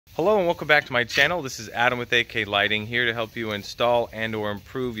Hello and welcome back to my channel. This is Adam with AK Lighting, here to help you install and or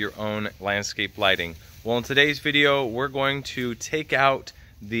improve your own landscape lighting. Well, in today's video we're going to take out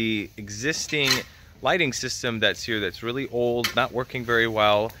the existing lighting system that's here that's really old, not working very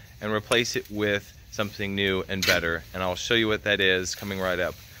well, and replace it with something new and better. And I'll show you what that is coming right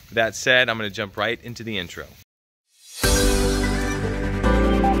up. With that said, I'm going to jump right into the intro.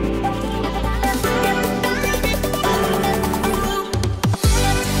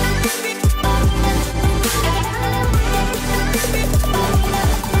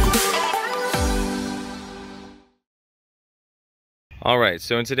 Alright,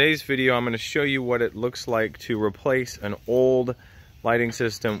 so in today's video I'm going to show you what it looks like to replace an old lighting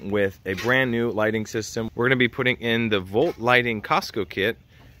system with a brand new lighting system. We're going to be putting in the Volt Lighting Costco kit,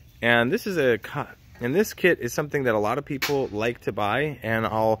 and this kit is something that a lot of people like to buy, and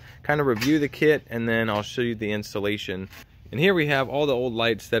I'll kind of review the kit and then I'll show you the installation. And here we have all the old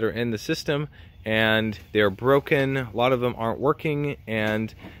lights that are in the system, and they're broken. A lot of them aren't working,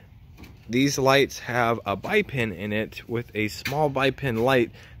 and these lights have a bipin in it with a small bipin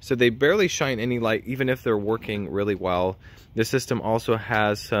light, so they barely shine any light even if they're working really well. The system also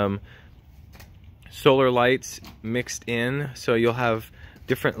has some solar lights mixed in, so you'll have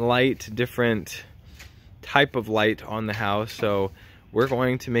different light, different type of light on the house, so we're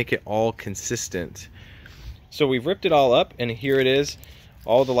going to make it all consistent. So we've ripped it all up, and here it is,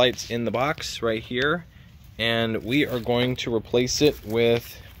 all the lights in the box right here, and we are going to replace it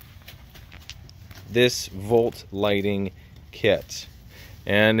with this Volt Lighting kit.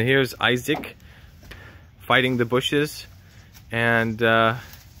 And here's Isaac fighting the bushes, and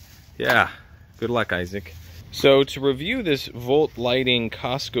yeah, good luck, Isaac. So to review this Volt Lighting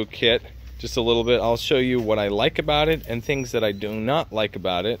Costco kit just a little bit, I'll show you what I like about it and things that I do not like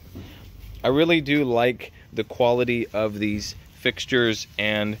about it. I really do like the quality of these fixtures,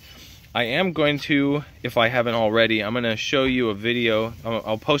 and I am going to, if I haven't already, I'm going to show you a video.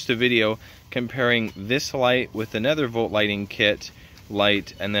 I'll post a video comparing this light with another Volt Lighting kit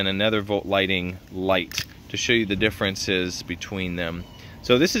light and then another Volt Lighting light to show you the differences between them.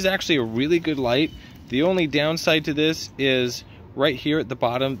 So this is actually a really good light. The only downside to this is right here at the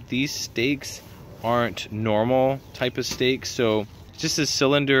bottom, these stakes aren't normal type of stakes, so it's just a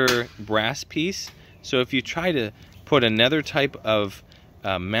cylinder brass piece. So if you try to put another type of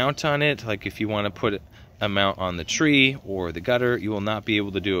mount on it, like if you want to put a mount on the tree or the gutter, you will not be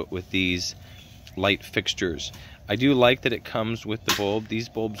able to do it with these light fixtures. I do like that it comes with the bulb. These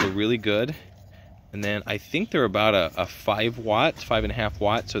bulbs are really good, and then I think they're about a 5.5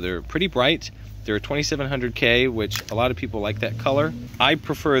 watt, so they're pretty bright. They're 2700K, which a lot of people like that color. I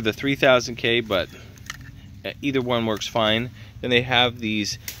prefer the 3000K, but either one works fine. Then they have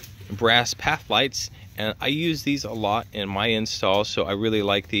these brass path lights, and I use these a lot in my install, so I really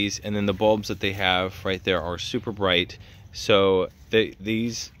like these. And then the bulbs that they have right there are super bright, so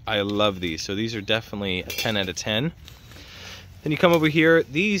I love these. So these are definitely a 10 out of 10. Then you come over here,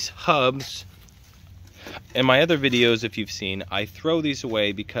 these hubs, in my other videos, if you've seen, I throw these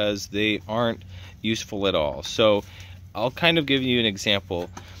away because they aren't useful at all. So I'll kind of give you an example.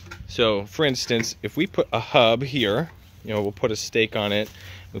 So for instance, if we put a hub here, you know, we'll put a stake on it,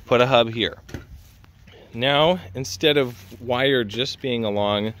 we put a hub here. Now, instead of wire just being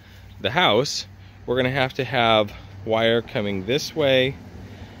along the house, we're going to have wire coming this way,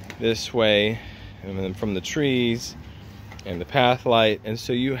 and then from the trees and the path light. And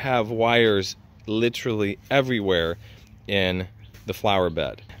so you have wires literally everywhere in the flower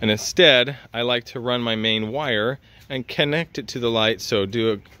bed. And instead, I like to run my main wire and connect it to the light, so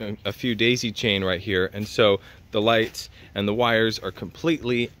do a few daisy chain right here. And so the lights and the wires are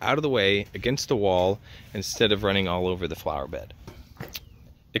completely out of the way against the wall instead of running all over the flower bed.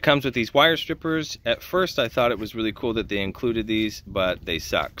 It comes with these wire strippers. At first I thought it was really cool that they included these, but they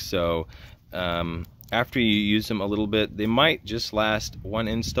suck. So after you use them a little bit, they might just last one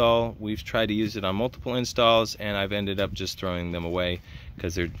install. We've tried to use it on multiple installs, and I've ended up just throwing them away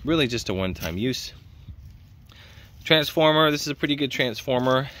because they're really just a one-time use. Transformer, this is a pretty good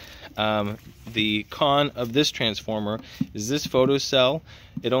transformer. The con of this transformer is this photocell.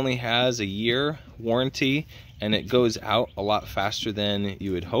 It only has a year warranty, and it goes out a lot faster than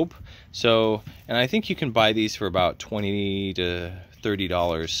you would hope. So, and I think you can buy these for about $20 to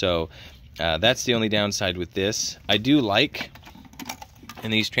 $30. So that's the only downside with this. I do like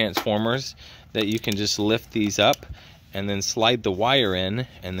in these transformers that you can just lift these up and then slide the wire in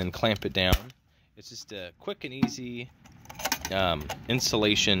and then clamp it down. It's just a quick and easy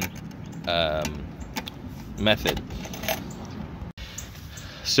installation method.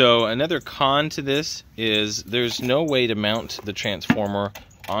 So another con to this is there's no way to mount the transformer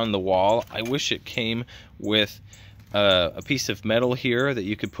on the wall. I wish it came with a piece of metal here that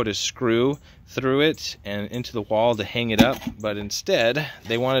you could put a screw through it and into the wall to hang it up, but instead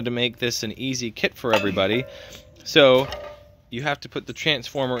they wanted to make this an easy kit for everybody. So you have to put the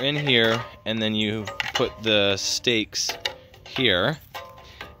transformer in here, and then you put the stakes here,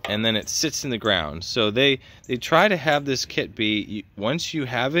 and then it sits in the ground. So they try to have this kit be, once you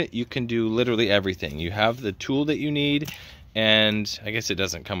have it, you can do literally everything. You have the tool that you need, and I guess it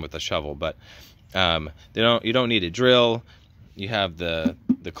doesn't come with a shovel, but you don't need a drill. You have the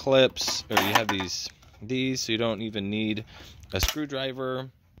clips, or you have these, so you don't even need a screwdriver.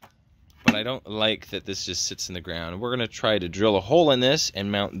 But I don't like that this just sits in the ground. We're gonna try to drill a hole in this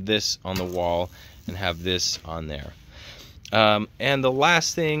and mount this on the wall and have this on there. And the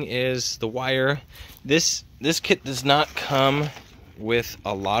last thing is the wire. This kit does not come with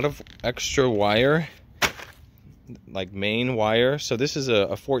a lot of extra wire, like main wire. So this is a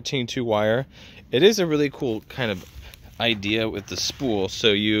 14-2 wire. It is a really cool kind of idea with the spool. So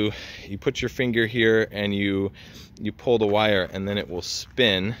you put your finger here and you pull the wire, and then it will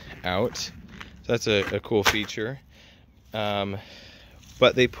spin out. So that's a cool feature.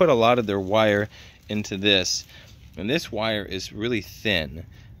 But they put a lot of their wire into this, and this wire is really thin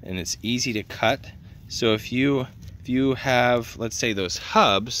and it's easy to cut. So if you have, let's say, those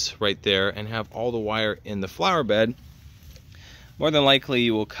hubs right there and have all the wire in the flower bed, more than likely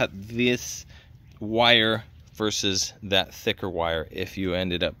you will cut this wire versus that thicker wire if you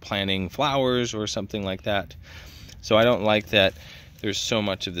ended up planting flowers or something like that. So I don't like that there's so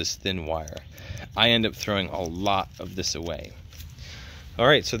much of this thin wire. I end up throwing a lot of this away. All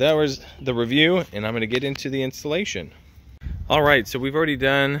right, so that was the review, and I'm going to get into the installation. All right, so we've already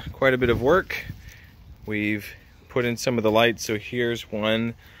done quite a bit of work. We've put in some of the lights. So here's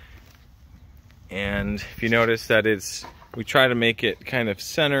one, and if you notice that we try to make it kind of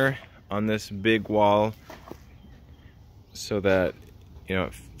center on this big wall so that, you know,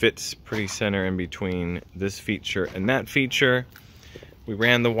 it fits pretty center in between this feature and that feature. We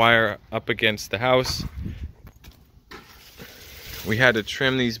ran the wire up against the house. We had to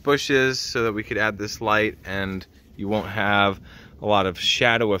trim these bushes so that we could add this light, and you won't have a lot of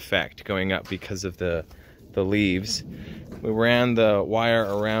shadow effect going up because of the leaves. We ran the wire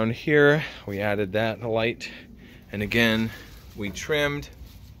around here. We added that light, and again we trimmed.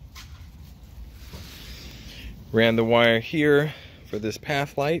 Ran the wire here for this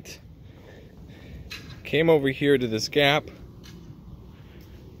path light. Came over here to this gap.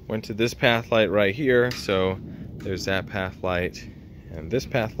 Went to this path light right here. So there's that path light and this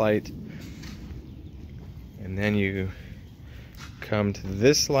path light. And then you come to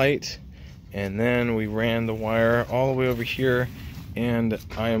this light, and then we ran the wire all the way over here, and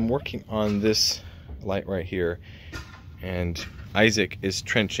I am working on this light right here, and Isaac is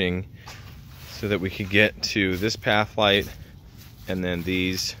trenching so that we could get to this path light and then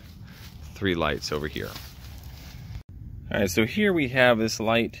these 3 lights over here. All right, so here we have this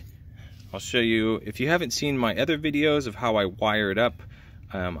light. I'll show you, if you haven't seen my other videos of how I wire it up,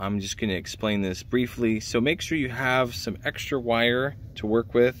 I'm just going to explain this briefly. So make sure you have some extra wire to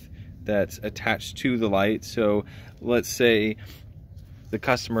work with that's attached to the light. So let's say the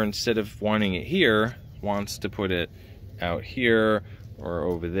customer, instead of wanting it here, wants to put it out here or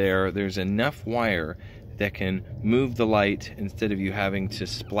over there. There's enough wire that can move the light instead of you having to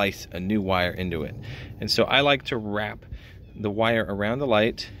splice a new wire into it. And so I like to wrap the wire around the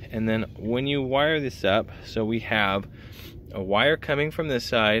light, and then when you wire this up, so we have a wire coming from this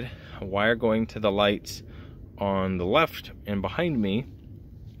side, a wire going to the lights on the left and behind me.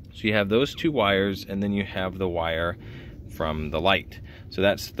 So you have those 2 wires, and then you have the wire from the light. So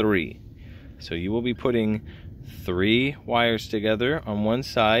that's 3. So you will be putting 3 wires together on one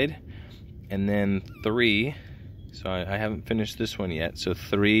side, and then 3, so I haven't finished this one yet, so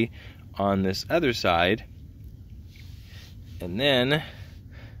 3 on this other side. And then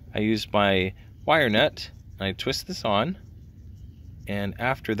I use my wire nut, and I twist this on, and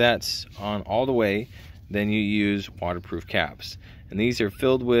after that's on all the way, then you use waterproof caps. And these are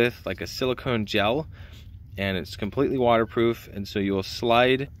filled with like a silicone gel, and it's completely waterproof, and so you'll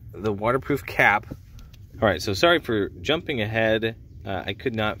slide the waterproof cap. All right, so sorry for jumping ahead. I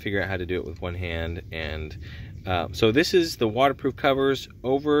could not figure out how to do it with one hand, and so this is the waterproof covers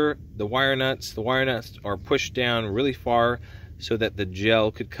over the wire nuts. The wire nuts are pushed down really far so that the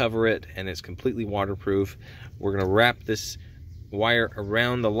gel could cover it, and it's completely waterproof. We're gonna wrap this wire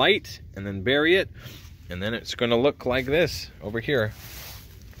around the light and then bury it, and then it's gonna look like this over here.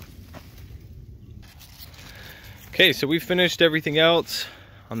 Okay, so we finished everything else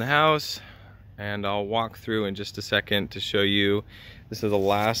on the house, and I'll walk through in just a second to show you This is the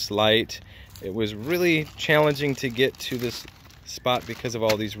last light. It was really challenging to get to this spot because of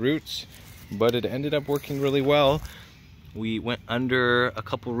all these roots, but it ended up working really well. We went under a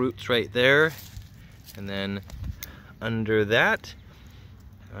couple roots right there, and then under that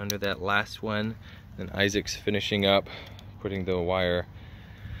last one. Then Isaac's finishing up, putting the wire,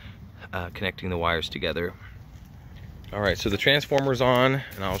 connecting the wires together. All right, so the transformer's on,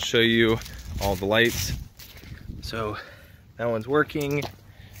 and I'll show you all the lights. So that one's working.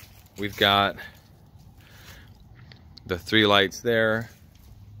 We've got the 3 lights there.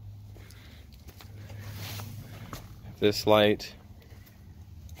 This light.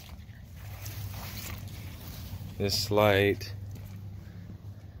 This light.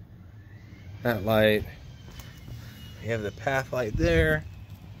 That light. We have the path light there.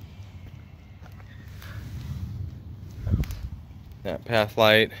 That path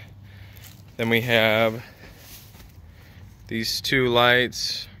light. Then we have these 2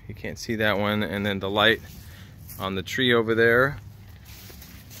 lights. You can't see that one. And then the light on the tree over there.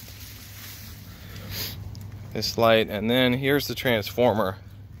 This light. And then here's the transformer.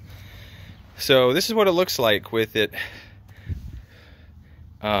 So this is what it looks like with it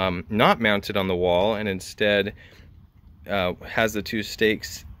not mounted on the wall, and instead has the 2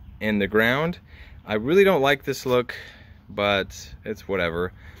 stakes in the ground. I really don't like this look, but it's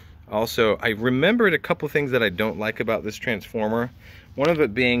whatever. Also, I remembered a couple things that I don't like about this transformer. One of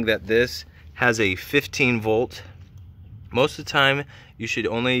it being that this has a 15 volt. Most of the time, you should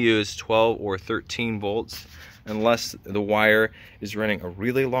only use 12 or 13 volts unless the wire is running a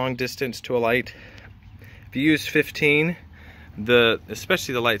really long distance to a light. If you use 15,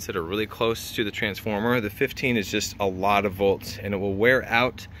 especially the lights that are really close to the transformer, the 15 is just a lot of volts, and it will wear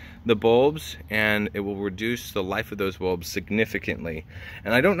out the bulbs, and it will reduce the life of those bulbs significantly.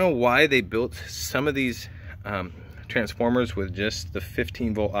 And I don't know why they built some of these transformers with just the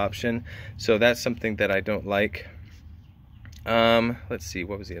 15 volt option, so that's something that I don't like. Let's see,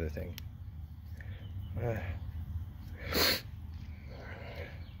 what was the other thing?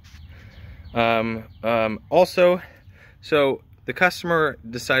 Also, so the customer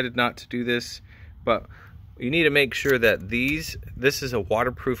decided not to do this, but you need to make sure that this is a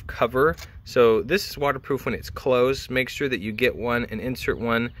waterproof cover. So this is waterproof when it's closed. Make sure that you get one and insert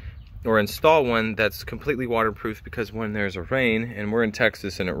one or install one that's completely waterproof, because when there's a rain, and we're in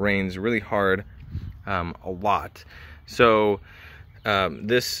Texas and it rains really hard a lot, so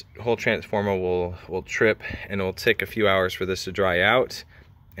this whole transformer will trip, and it'll take a few hours for this to dry out,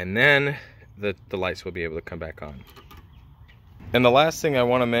 and then the lights will be able to come back on. And the last thing I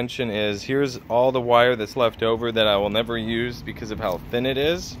want to mention is here's all the wire that's left over that I will never use because of how thin it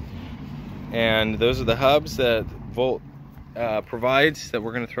is. And those are the hubs that Volt provides that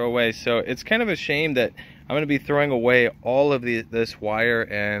we're going to throw away. So it's kind of a shame that I'm going to be throwing away all of this wire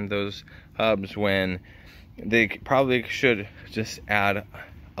and those hubs when they probably should just add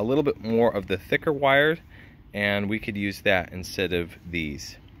a little bit more of the thicker wire, and we could use that instead of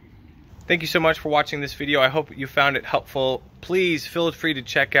these. Thank you so much for watching this video. I hope you found it helpful. Please feel free to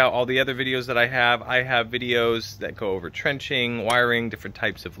check out all the other videos that I have. I have videos that go over trenching, wiring, different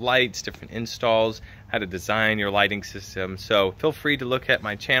types of lights, different installs, how to design your lighting system. So feel free to look at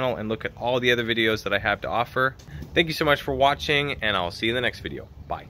my channel and look at all the other videos that I have to offer. Thank you so much for watching, and I'll see you in the next video.